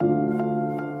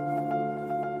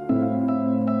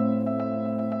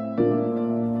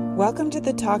Welcome to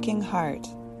the Talking Heart,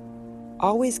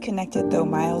 always connected though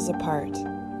miles apart.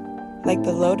 Like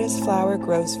the lotus flower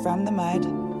grows from the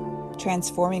mud,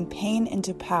 transforming pain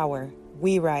into power,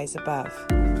 we rise above.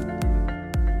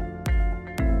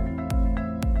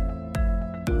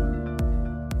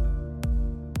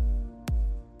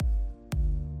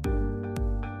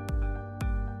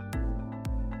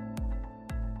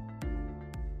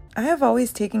 I have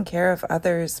always taken care of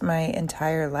others my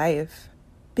entire life.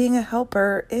 Being a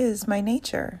helper is my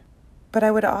nature, but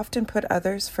I would often put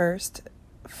others first,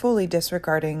 fully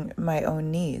disregarding my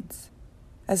own needs.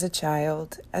 As a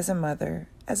child, as a mother,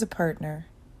 as a partner,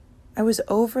 I was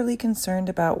overly concerned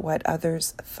about what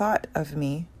others thought of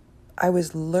me. I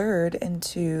was lured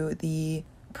into the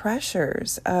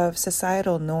pressures of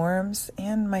societal norms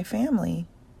and my family,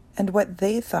 and what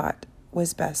they thought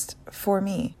was best for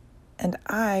me, and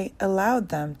I allowed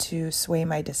them to sway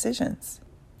my decisions.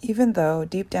 Even though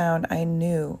deep down I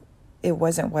knew it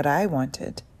wasn't what I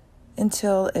wanted,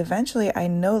 until eventually I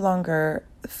no longer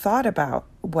thought about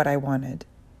what I wanted.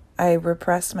 I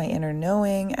repressed my inner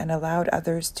knowing and allowed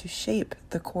others to shape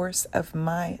the course of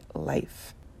my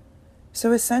life.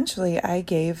 So essentially, I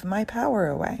gave my power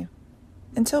away.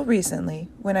 Until recently,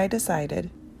 when I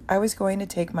decided I was going to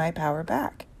take my power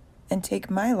back and take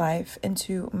my life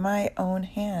into my own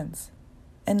hands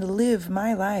and live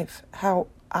my life how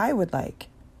I would like,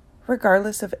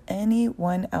 regardless of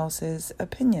anyone else's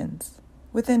opinions.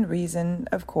 Within reason,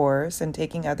 of course, and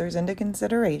taking others into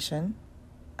consideration,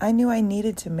 I knew I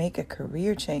needed to make a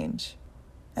career change.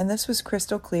 And this was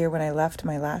crystal clear when I left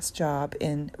my last job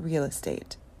in real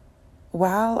estate.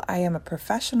 While I am a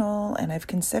professional and I've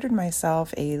considered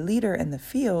myself a leader in the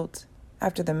field,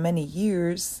 after the many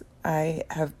years I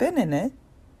have been in it,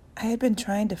 I had been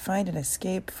trying to find an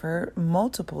escape for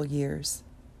multiple years.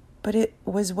 But it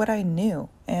was what I knew,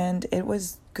 and it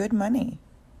was good money.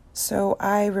 So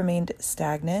I remained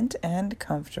stagnant and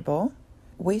comfortable,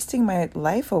 wasting my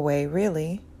life away,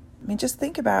 really. I mean, just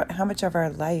think about how much of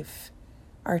our life,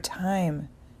 our time,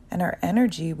 and our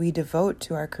energy we devote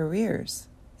to our careers,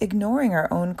 ignoring our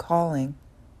own calling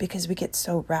because we get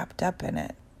so wrapped up in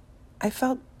it. I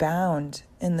felt bound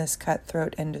in this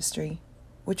cutthroat industry,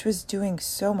 which was doing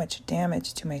so much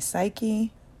damage to my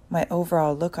psyche, my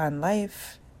overall look on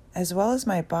life, as well as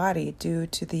my body due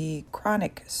to the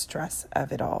chronic stress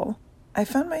of it all. I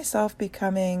found myself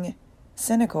becoming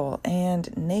cynical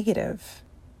and negative,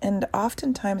 and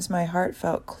oftentimes my heart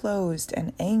felt closed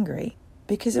and angry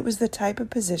because it was the type of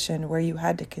position where you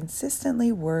had to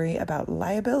consistently worry about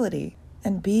liability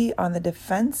and be on the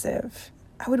defensive.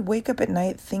 I would wake up at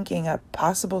night thinking up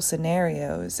possible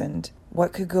scenarios and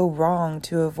what could go wrong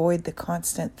to avoid the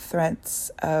constant threats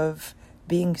of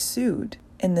being sued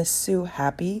in this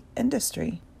sue-happy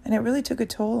industry, and it really took a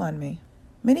toll on me.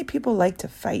 Many people like to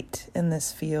fight in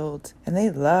this field, and they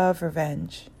love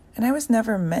revenge. And I was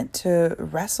never meant to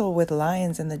wrestle with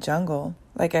lions in the jungle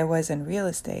like I was in real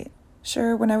estate.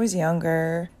 Sure, when I was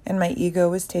younger, and my ego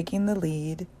was taking the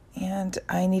lead, and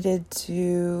I needed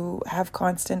to have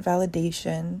constant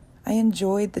validation, I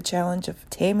enjoyed the challenge of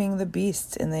taming the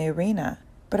beasts in the arena.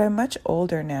 But I'm much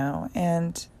older now,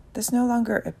 and this no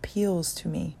longer appeals to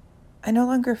me. I no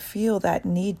longer feel that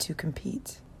need to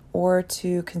compete or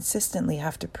to consistently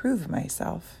have to prove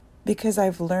myself because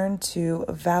I've learned to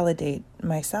validate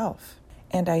myself.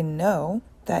 And I know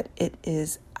that it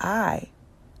is I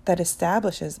that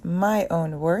establishes my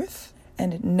own worth,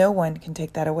 and no one can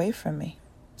take that away from me.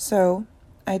 So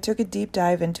I took a deep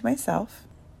dive into myself,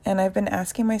 and I've been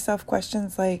asking myself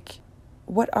questions like,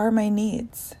 what are my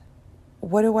needs?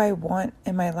 What do I want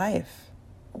in my life?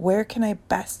 Where can I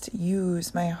best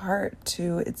use my heart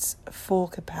to its full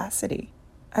capacity?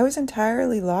 I was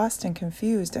entirely lost and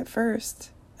confused at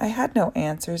first. I had no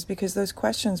answers because those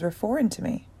questions were foreign to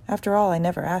me. After all, I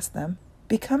never asked them.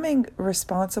 Becoming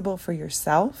responsible for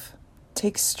yourself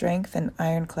takes strength and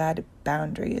ironclad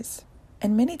boundaries.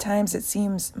 And many times it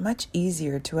seems much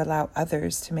easier to allow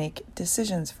others to make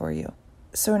decisions for you.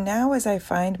 So now as I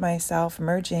find myself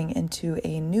merging into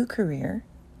a new career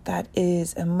that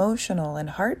is emotional and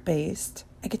heart-based,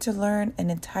 I get to learn an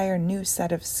entire new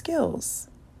set of skills.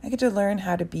 I get to learn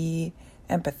how to be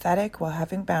empathetic while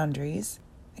having boundaries.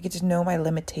 I get to know my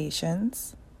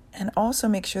limitations and also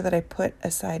make sure that I put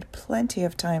aside plenty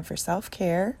of time for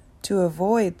self-care to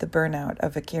avoid the burnout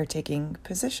of a caretaking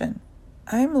position.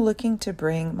 I'm looking to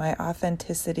bring my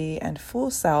authenticity and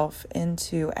full self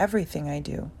into everything I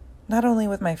do, not only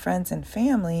with my friends and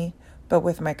family, but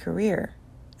with my career.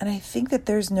 And I think that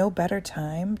there's no better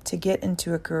time to get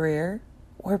into a career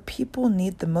where people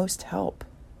need the most help.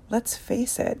 Let's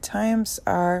face it, times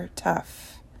are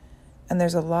tough. And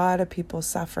there's a lot of people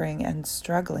suffering and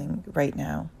struggling right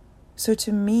now. So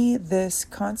to me, this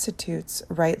constitutes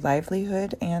right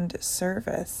livelihood and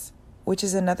service, which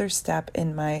is another step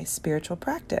in my spiritual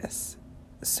practice.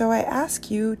 So I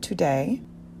ask you today,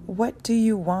 what do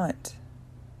you want?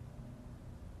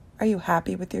 Are you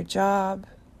happy with your job,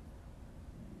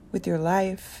 with your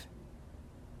life?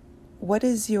 What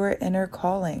is your inner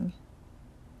calling?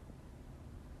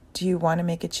 Do you want to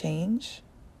make a change?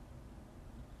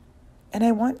 And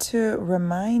I want to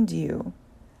remind you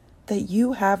that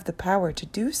you have the power to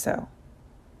do so,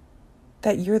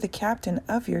 that you're the captain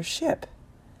of your ship,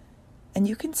 and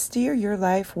you can steer your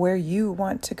life where you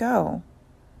want to go.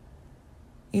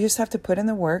 You just have to put in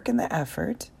the work and the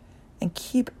effort and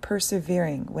keep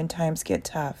persevering when times get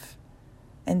tough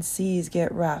and seas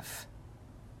get rough.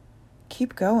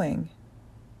 Keep going.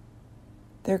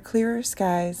 There are clearer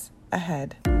skies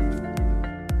ahead.